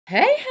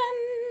Hey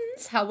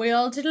hens, how we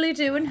all diddly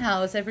doing?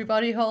 How's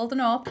everybody holding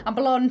up? I'm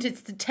blonde,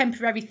 it's a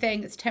temporary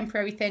thing,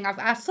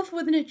 I suffer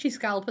with an itchy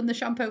scalp and the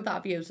shampoo that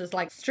I've used has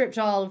like stripped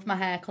all of my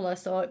hair colour,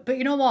 so, but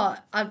you know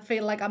what? I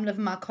feel like I'm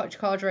living my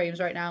coachcore dreams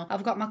right now.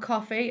 I've got my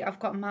coffee, I've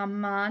got my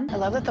man. I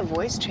love that the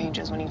voice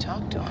changes when you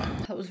talk to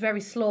him. That was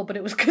very slow, but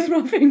it was because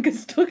my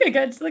fingers stuck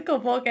against the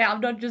cup. Okay,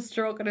 I'm not just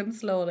stroking him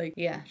slowly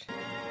yet.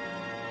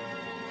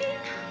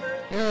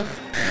 Ugh.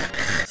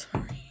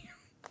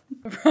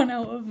 I've run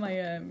out of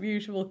my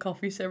usual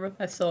coffee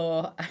syrup,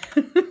 so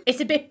it's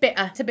a bit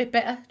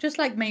bitter, just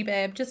like me,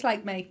 babe, just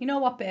like me. You know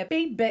what, babe?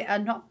 Be bitter,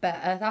 not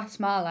better. That's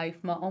my life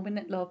motto, isn't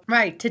it, love?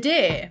 Right,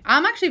 today,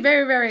 I'm actually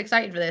very, very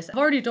excited for this. I've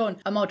already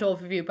done a mod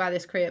overview by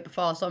this creator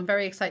before, so I'm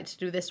very excited to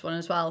do this one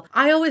as well.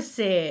 I always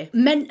say,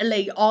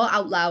 mentally or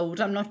out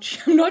loud, I'm not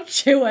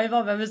sure if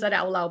I've ever said it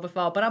out loud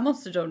before, but I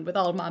must have done with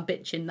all my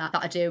bitching that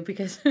I do,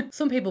 because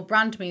some people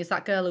brand me as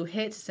that girl who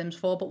hates Sims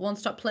 4 but won't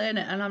stop playing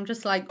it, and I'm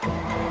just like,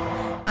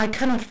 I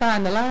cannot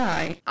find the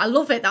lie. I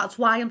love it. That's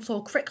why I'm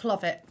so critical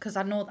of it, because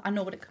I know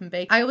what it can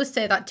be. I always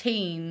say that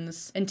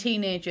teens and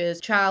teenagers,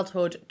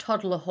 childhood,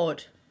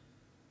 toddlerhood,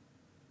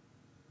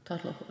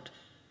 childhood,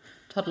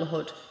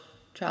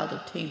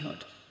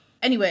 teenhood.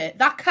 Anyway,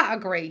 that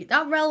category,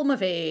 that realm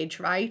of age,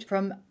 right?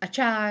 From a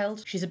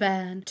child, she's a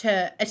bairn,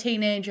 to a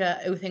teenager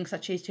who thinks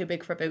that she's too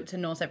big for boots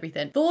and knows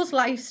everything. Those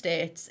life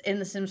states in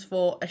The Sims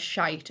 4 are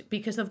shite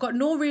because they've got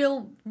no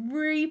real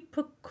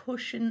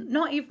repercussion,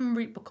 not even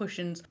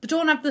repercussions. They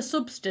don't have the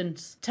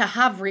substance to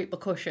have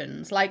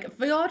repercussions. Like,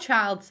 for your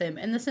child sim,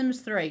 in The Sims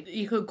 3,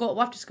 you could go to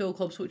after school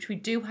clubs, which we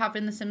do have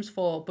in The Sims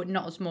 4, but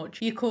not as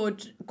much. You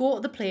could go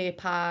to the play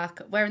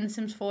park, where in The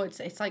Sims 4,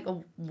 it's like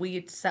a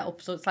weird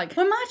setup. So it's like,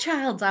 when my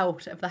child's out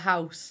of the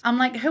house, I'm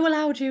like, who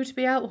allowed you to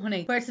be out,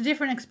 honey? Where it's a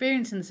different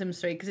experience in The Sims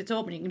 3 because it's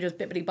open, you can just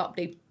bippity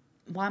boppity.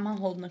 Why am I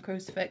holding a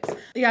crucifix?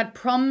 They had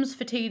proms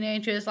for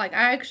teenagers. Like,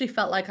 I actually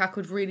felt like I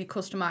could really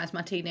customise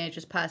my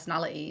teenagers'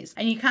 personalities.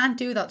 And you can't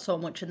do that so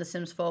much in The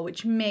Sims 4,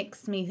 which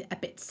makes me a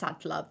bit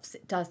sad, loves.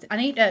 It does. I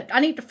need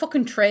to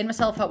fucking train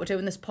myself how to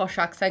doing this posh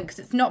accent, because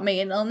it's not me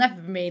and it'll never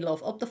be me,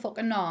 love. Up the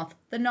fucking north.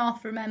 The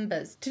north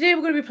remembers. Today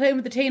we're going to be playing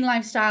with the Teen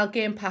Lifestyle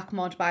Game Pack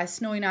mod by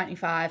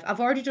Snowy95.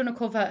 I've already done a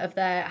cover of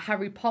their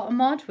Harry Potter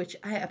mod, which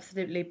I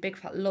absolutely big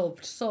fat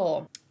loved.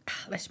 So,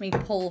 let me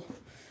pull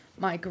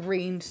my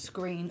green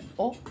screen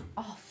up.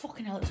 Oh,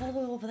 fucking hell, it's all the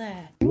way over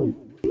there.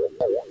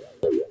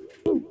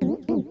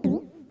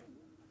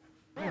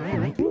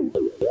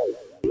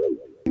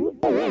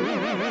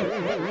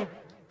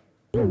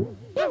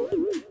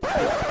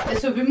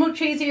 This would be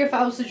much easier if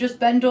I was to just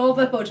bend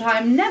over, but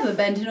I'm never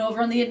bending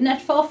over on the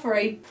internet for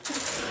free.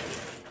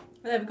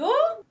 There we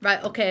go.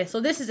 Right, okay,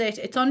 so this is it.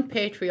 It's on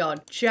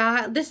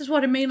Patreon. This is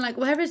what I mean, like,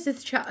 where is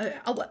this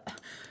chat?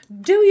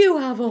 Do you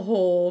have a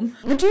home?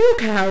 Do you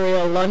carry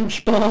a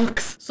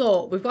lunchbox?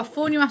 So, we've got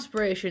 4 new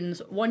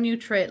aspirations, 1 new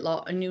trait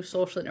lot, and new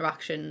social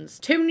interactions,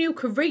 2 new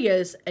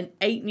careers, and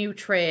 8 new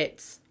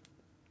traits.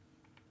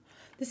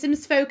 The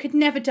Sims 4 could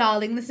never,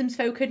 darling. The Sims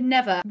 4 could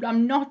never.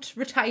 I'm not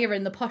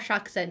retiring the posh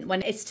accent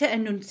when it's to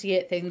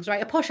enunciate things,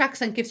 right? A posh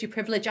accent gives you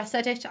privilege. I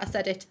said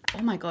it.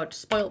 Oh my God,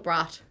 spoilt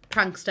brat,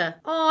 prankster.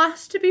 Oh,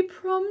 has to be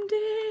prom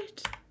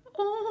date.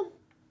 Oh,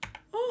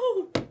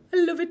 I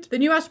love it. The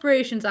new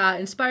aspirations are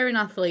inspiring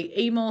athlete,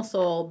 emo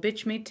soul,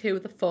 bitch me too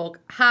the fuck,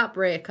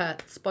 heartbreaker,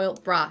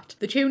 spoilt brat.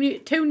 The two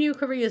new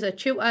careers are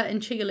tutor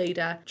and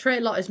cheerleader.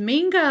 Trait lot is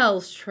mean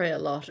girls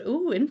trait lot.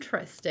 Ooh,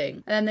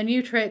 interesting. And then the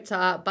new traits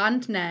are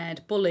band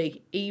nerd,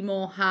 bully,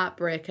 emo,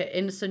 heartbreaker,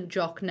 innocent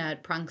jock,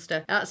 nerd,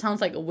 prankster. That sounds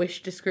like a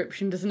wish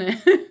description, doesn't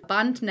it?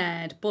 Band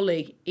nerd,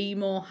 bully,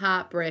 emo,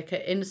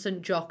 heartbreaker,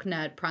 innocent jock,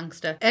 nerd,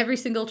 prankster. Every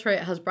single trait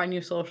has brand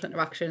new social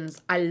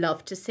interactions. I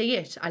love to see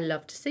it. I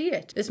love to see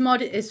it. This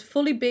mod is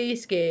fully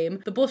base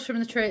game. The buffs from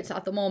the traits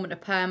at the moment are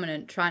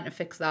permanent. Trying to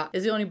fix that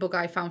is the only bug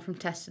I found from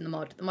testing the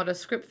mod. The mod has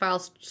script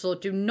files, so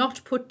do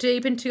not put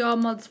deep into your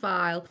mods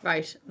file.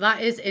 Right,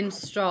 that is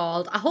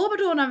installed. I hope I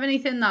don't have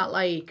anything that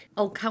like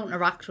I'll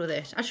counteract with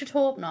it. I should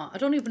hope not. I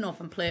don't even know if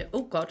I'm playing.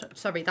 Oh God,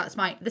 sorry.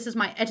 This is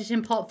my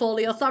editing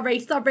portfolio.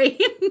 Sorry.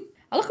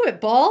 I look a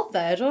bit bald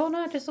there, don't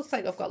I? It just looks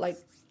like I've got like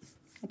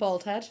a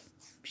bald head.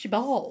 She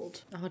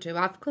bald. Oh, do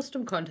I have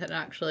custom content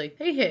actually?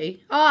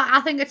 Hee. Oh,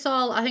 I think it's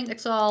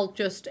all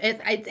just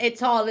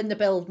it's all in the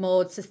build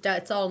mode, sister.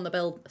 It's all in the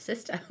build,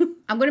 sister.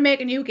 I'm gonna make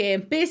a new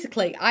game.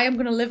 Basically, I am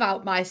gonna live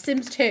out my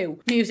Sims 2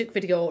 music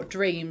video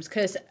dreams,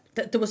 because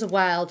there was a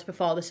world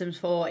before The Sims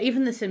 4,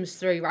 even The Sims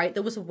 3, right?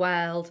 There was a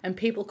world and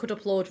people could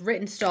upload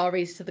written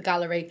stories to the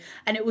gallery,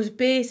 and it was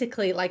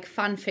basically like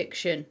fan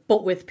fiction,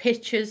 but with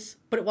pictures.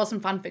 But it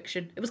wasn't fan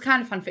fiction. It was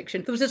kind of fan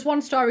fiction. There was this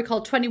one story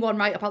called 21,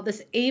 right, about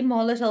this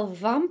emo little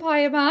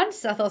vampire man.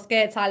 Sethos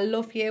Gates, I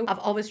love you. I've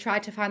always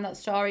tried to find that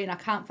story and I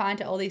can't find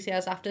it all these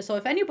years after. So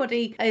if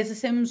anybody is a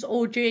Sims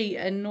OG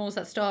and knows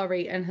that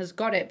story and has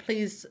got it,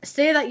 please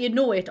say that you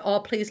know it,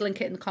 or please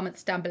link it in the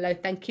comments down below.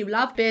 Thank you,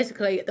 love.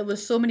 Basically, there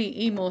was so many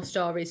emo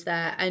stories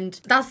there, and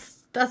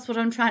that's That's what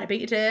I'm trying to be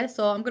today.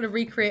 So I'm going to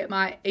recreate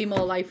my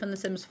emo life in The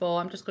Sims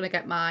 4. I'm just going to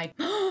get my...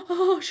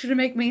 Oh, should I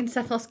make me and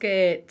Sethos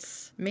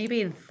Gates? Me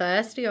being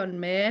thirsty on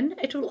main.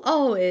 It will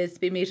always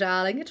be me,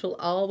 darling. It will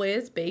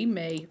always be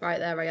me. Right,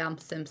 there I am,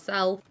 Sim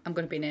self. I'm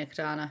going to be naked,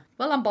 Anna.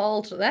 Well, I'm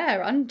bald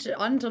there and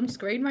on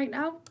screen right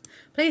now.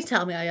 Please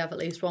tell me I have at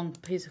least one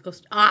piece of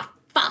custom... Ah,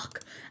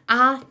 fuck.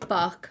 Ah,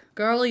 fuck.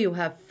 Girl, you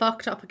have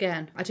fucked up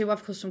again. I do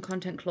have custom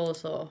content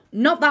clothes though.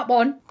 Not that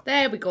one.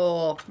 There we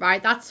go.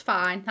 Right, that's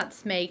fine.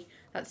 That's me.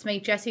 That's me,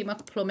 Jessie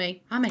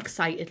McPlummy. I'm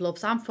excited,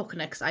 loves. I'm fucking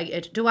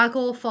excited. Do I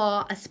go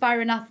for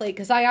aspiring athlete?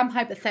 Because I am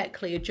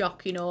hypothetically a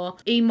jock, you know.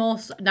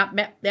 Emos,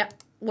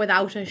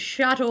 without a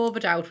shadow of a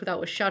doubt.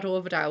 Without a shadow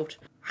of a doubt.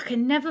 I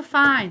can never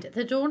find.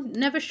 They don't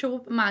never show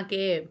up in my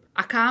game.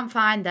 I can't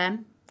find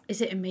them. Is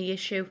it a me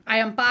issue? I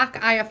am back.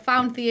 I have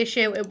found the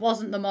issue. It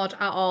wasn't the mod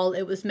at all.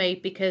 It was me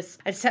because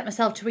I'd set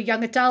myself to a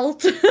young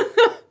adult.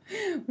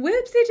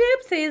 Whoopsie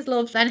doopsies,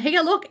 loves. And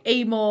here, look,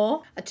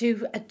 emo. I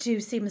do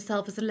see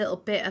myself as a little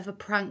bit of a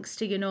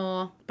prankster, you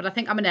know. But I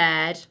think I'm a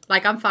nerd.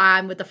 Like, I'm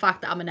fine with the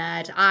fact that I'm a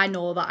nerd. I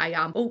know that I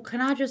am. Oh,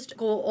 can I just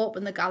go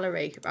open the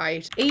gallery,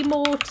 right?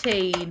 Emo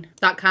teen.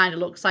 That kind of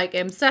looks like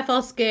him.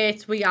 Sethos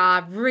Gates, we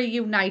are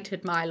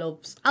reunited, my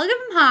loves. I'll give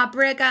him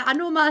Heartbreaker. I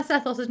know my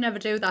Sethos would never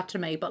do that to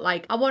me, but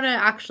like, I want to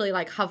actually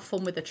like have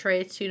fun with the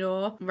traits, you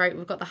know. Right,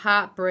 we've got the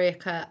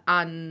Heartbreaker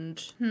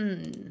and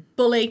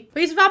Bully.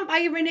 But he's a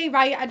vampire, isn't he?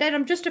 Right, and then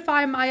I'm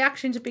justifying my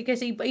actions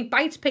because he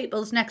bites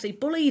people's necks. He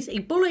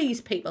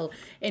bullies people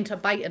into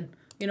biting,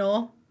 you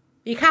know.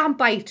 You can't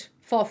bite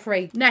for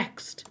free.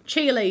 Next,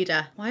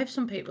 cheerleader. Why have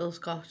some people's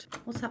got?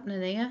 What's happening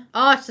here?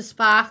 Oh, it's a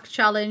spark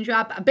challenge.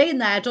 I've been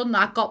there, done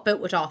that, got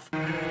booted off.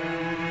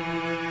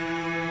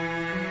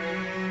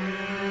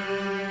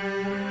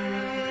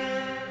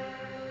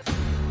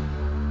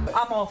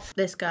 I'm off.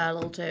 This girl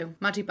will do.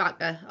 Maddie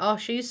Backer. Oh,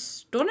 she's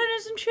stunning,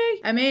 isn't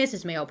she?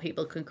 Amazes me how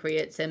people can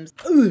create Sims.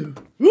 Ooh.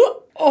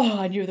 Oh,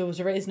 I knew there was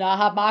a reason I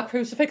had my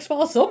crucifix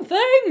for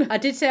something. I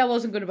did say I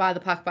wasn't going to buy the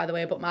pack, by the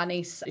way, but my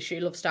niece, she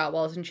loves Star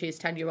Wars and she's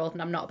 10-year-old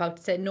and I'm not about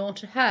to say no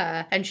to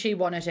her. And she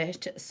wanted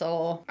it,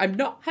 so I'm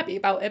not happy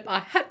about it, but I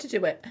had to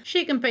do it.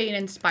 She can be an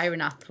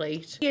inspiring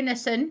athlete.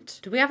 Innocent.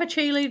 Do we have a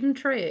cheerleading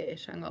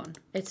trait? Hang on.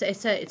 It's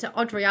an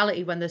odd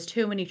reality when there's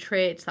too many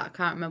traits that I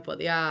can't remember what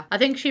they are. I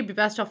think she'd be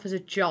best off as a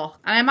jock.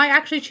 And I might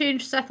actually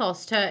change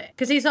Sethos to...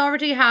 Because he's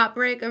already a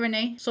heartbreaker, isn't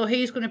he? So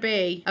he's going to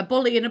be a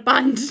bully and a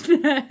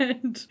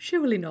bandit.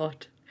 Surely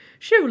not.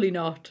 Surely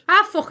not.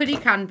 Ah, fuck it, he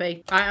can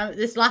be.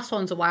 This last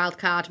one's a wild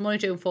card. I'm only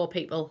doing 4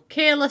 people.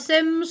 Kayla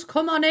Sims,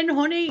 come on in,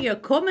 honey. You're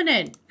coming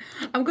in.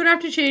 I'm going to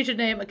have to change the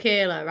name to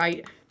Kayla,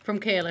 right? From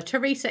Kayla.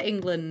 Teresa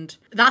England.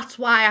 That's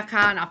why I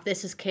can't have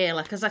this as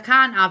Kayla. Because I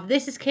can't have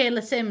this is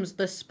Kayla Sims,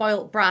 the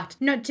spoilt brat.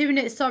 Not doing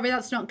it. Sorry,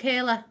 that's not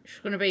Kayla. She's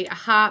going to be a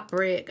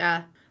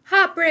heartbreaker.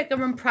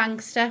 Heartbreaker and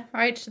prankster.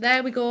 Right, so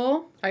there we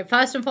go. Right,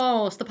 first and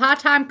foremost, the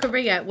part-time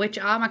career, which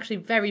I'm actually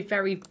very,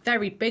 very,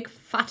 very big,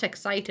 fat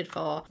excited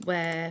for.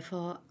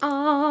 Wherefore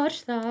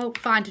art thou?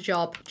 Find a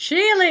job.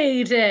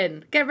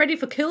 Cheerleading. Get ready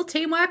for cool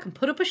teamwork and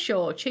put up a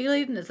show.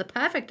 Cheerleading is the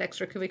perfect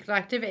extracurricular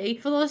activity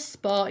for those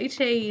sporty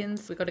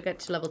teens. We've got to get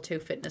to level 2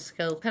 fitness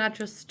skill. Can I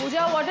just...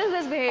 Pooja, what is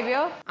this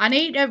behavior? I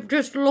need to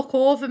just look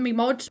over me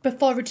mods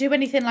before I do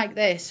anything like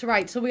this.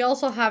 Right, so we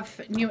also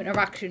have new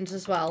interactions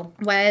as well.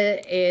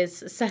 Where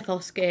is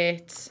Sethos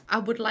Gates? I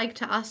would like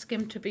to ask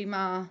him to be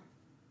my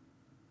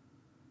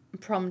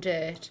prom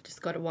date.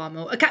 Just got to warm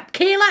up. Okay,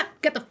 Kayla,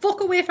 get the fuck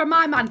away from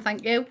my man,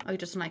 thank you. Oh, he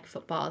doesn't like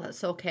football.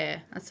 That's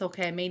okay. That's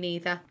okay. Me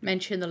neither.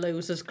 Mention the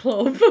losers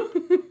club.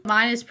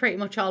 Mine is pretty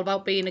much all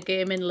about being a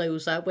gaming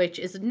loser, which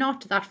is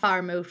not that far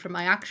removed from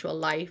my actual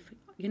life.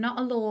 You're not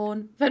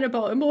alone. Then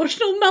about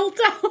emotional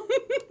meltdown.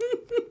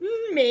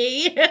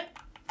 Me. Well,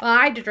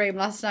 I had a dream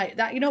last night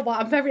that, you know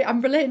what,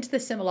 I'm relating to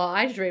this similar.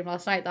 I had a dream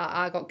last night that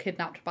I got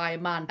kidnapped by a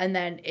man and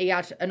then he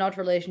had an odd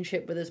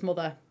relationship with his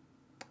mother.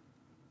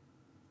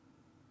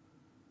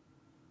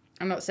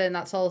 I'm not saying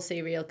that's all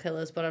serial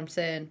killers, but I'm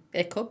saying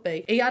it could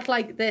be. He had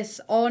like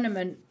this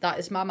ornament that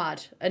his mum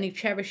had and he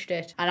cherished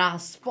it and I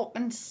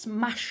fucking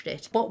smashed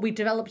it. But we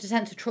developed a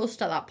sense of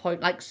trust at that point.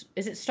 Like,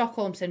 is it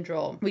Stockholm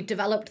Syndrome? We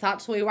developed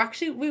that. So we were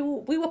actually, we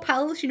were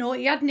pals, you know.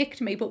 He had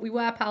nicked me, but we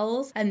were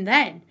pals. And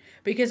then,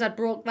 because I'd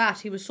broke that,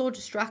 he was so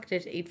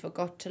distracted, he'd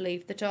forgot to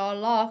leave the door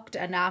locked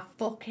and I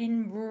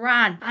fucking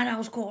ran. And I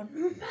was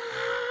going,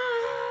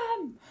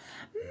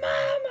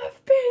 Mum,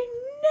 I've been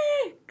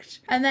nicked.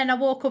 And then I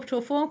woke up to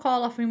a phone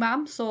call off my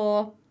mum,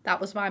 so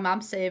that was my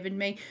mum saving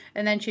me.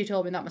 And then she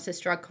told me that my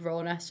sister had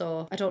corona,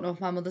 so I don't know if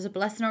my mother's a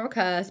blessing or a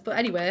curse. But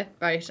anyway,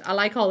 right, I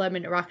like all them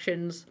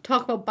interactions.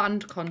 Talk about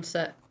band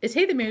concert. Is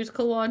he the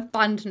musical one?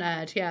 Band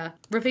nerd, yeah.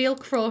 Reveal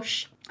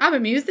crush. I'm a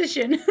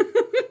musician.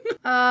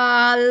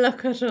 Ah,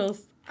 look at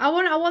us. I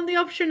want the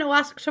option to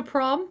ask to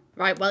prom.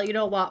 Right, well, you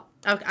know what?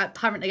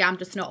 Apparently, I'm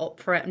just not up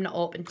for it. I'm not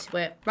open to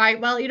it. Right,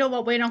 well, you know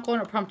what? We're not going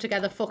to prom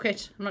together. Fuck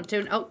it. I'm not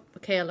doing... Oh,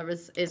 Michaela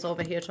is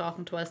over here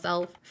talking to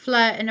herself.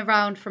 Flirting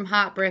around from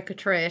heartbreaker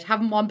trait.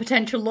 Having one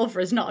potential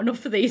lover is not enough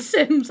for these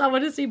Sims. I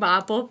want to see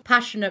my buff.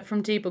 Passionate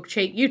from debug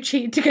cheat. You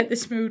cheat to get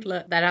this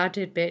moodlet. That I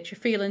did, bitch. You're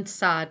feeling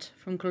sad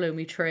from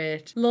gloomy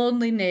trait.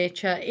 Lonely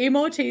nature.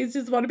 Emo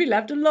teasers want to be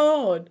left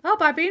alone. Oh,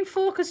 by being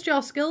focused,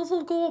 your skills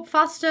will go up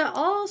faster.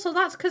 Oh, so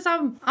that's because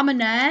I'm a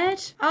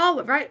nerd.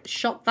 Oh, right.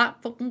 Shut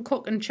that fucking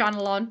cooking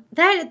channel on.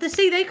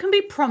 See, they can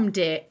be prom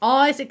date.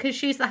 Oh, is it because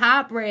she's the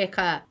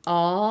heartbreaker?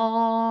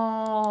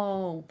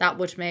 Oh, that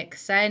would make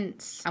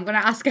sense. I'm going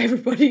to ask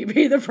everybody to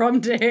be the prom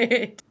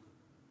date.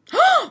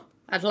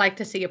 I'd like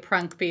to see a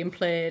prank being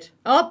played.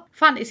 Oh,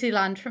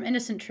 Fantasyland from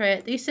Innocent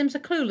Trait. These Sims are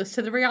clueless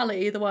to the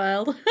reality of the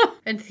world.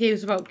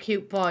 Enthused about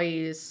cute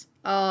boys.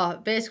 Oh,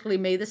 basically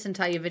me this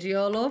entire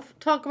video, love.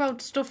 Talk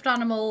about stuffed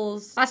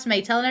animals. That's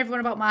me telling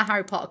everyone about my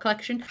Harry Potter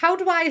collection. How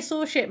do I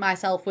associate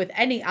myself with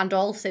any and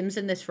all Sims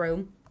in this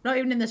room? Not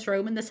even in this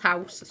room, in this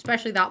house.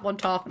 Especially that one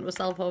talking to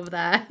herself over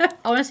there.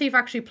 I want to see if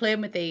I'm actually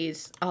playing with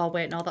these. Oh,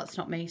 wait, no, that's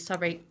not me.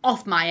 Sorry.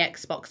 Off my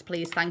Xbox,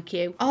 please. Thank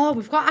you. Oh,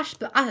 we've got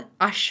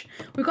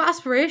We've got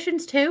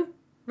aspirations too.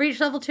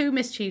 Reach level 2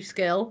 mischief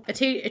skill.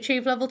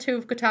 Achieve level 2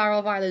 of guitar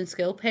or violin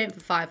skill. Paint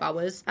for 5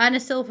 hours. Earn a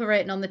silver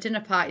rating on the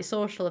dinner party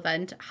social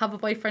event. Have a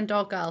boyfriend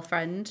or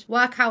girlfriend.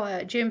 Work out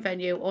at a gym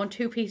venue. Own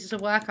 2 pieces of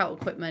workout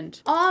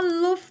equipment. Oh, I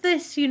love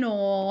this, you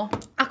know.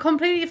 I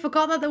completely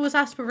forgot that there was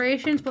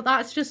aspirations, but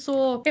that's just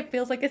so... It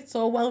feels like it's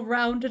so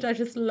well-rounded. I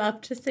just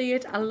love to see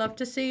it. I love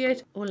to see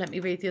it. Oh, let me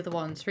read the other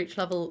ones. Reach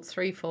level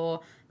 3, 4.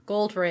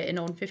 Gold rating,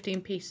 own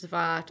 15 pieces of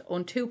art,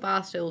 own 2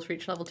 bar stools,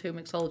 reach level 2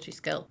 mixology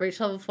skill, reach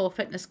level 4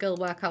 fitness skill,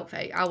 workout for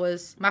 8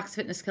 hours, max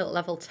fitness skill at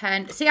level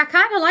 10. See, I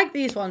kind of like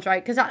these ones,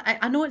 right? Because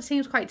I know it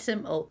seems quite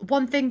simple.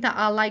 One thing that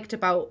I liked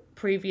about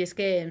previous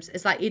games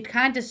is that you'd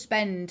kind of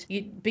spend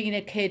being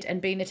a kid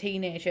and being a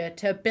teenager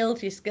to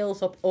build your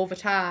skills up over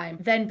time,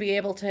 then be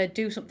able to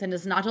do something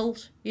as an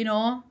adult, you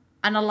know?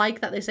 And I like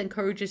that this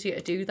encourages you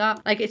to do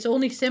that. Like, it's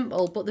only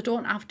simple, but they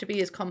don't have to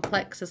be as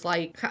complex as,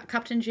 like,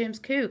 Captain James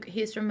Cook.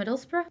 He's from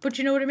Middlesbrough. But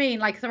you know what I mean?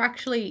 Like, they're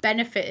actually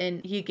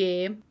benefiting your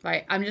game.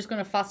 Right, I'm just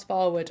going to fast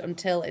forward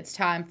until it's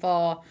time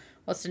for,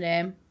 what's the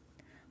name?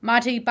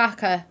 Maddie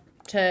Backer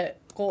to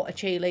go to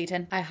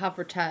cheerleading. I have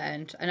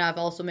returned, and I've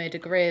also made a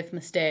grave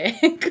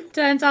mistake.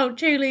 Turns out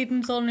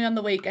cheerleading's only on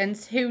the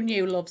weekends. Who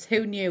knew, loves?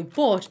 Who knew?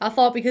 But I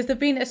thought because they've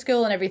been at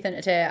school and everything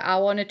today, I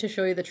wanted to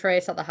show you the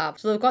traits that they have.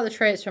 So they've got the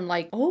traits from,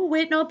 like, oh,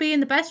 wait, no,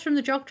 being the best from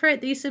the jock trait.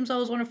 These Sims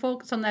always want to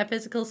focus on their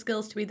physical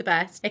skills to be the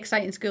best.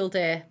 Exciting school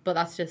day. But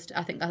that's just,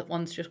 I think that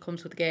one's just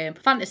comes with the game.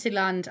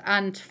 Fantasyland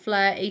and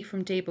Flirty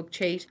from Debug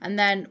Cheat. And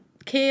then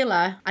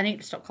Kayla, I need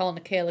to stop calling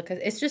her Kayla because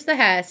it's just the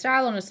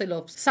hairstyle, honestly,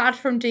 loves. Sad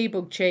from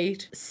Debug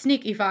Cheat.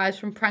 Sneaky vibes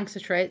from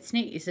Prankster Trait.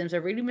 Sneaky Sims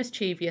are really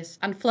mischievous.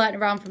 And flirting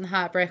around from the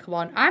Heartbreaker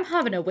one. I'm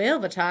having a whale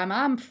of a time.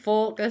 I'm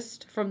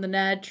focused from the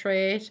Nerd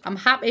Trait. I'm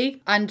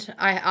happy. And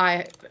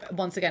I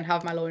once again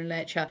have my lonely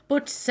nature.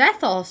 But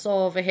Sethos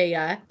over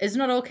here is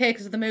not okay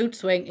because of the mood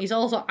swing. He's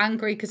also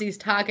angry because he's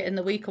targeting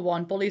the weaker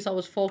one. Bullies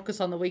always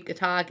focus on the weaker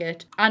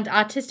target. And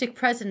artistic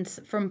presence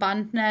from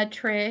Band Nerd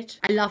Trait.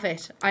 I love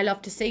it. I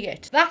love to see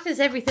it. That is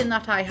everything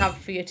that I have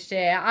for you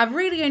today. I've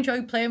really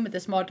enjoyed playing with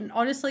this mod, and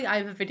honestly I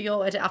have a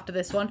video edit after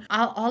this one.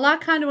 All I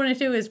kind of want to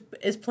do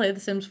is play The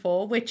Sims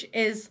 4, which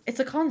is,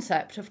 it's a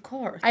concept, of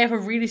course. I have a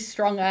really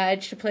strong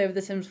urge to play with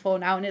The Sims 4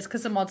 now, and it's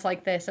because of mods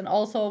like this, and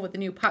also with the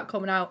new pack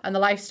coming out and the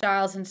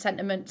lifestyles and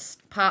sentiments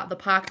part of the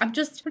pack. I'm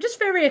just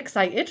very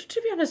excited,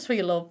 to be honest with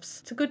you,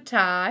 loves. It's a good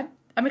time.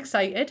 I'm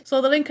excited.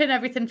 So the link and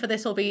everything for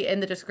this will be in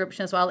the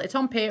description as well. It's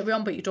on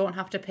Patreon, but you don't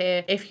have to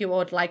pay if you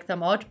would like the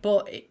mod.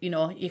 But, you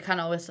know, you can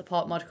always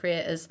support mod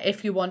creators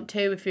if you want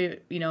to. If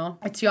you know,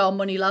 it's your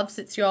money, loves.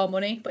 It's your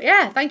money. But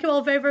yeah, thank you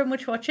all very, very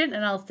much for watching.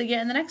 And I'll see you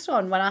in the next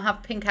one when I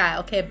have pink hair.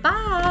 Okay,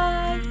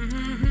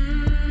 bye.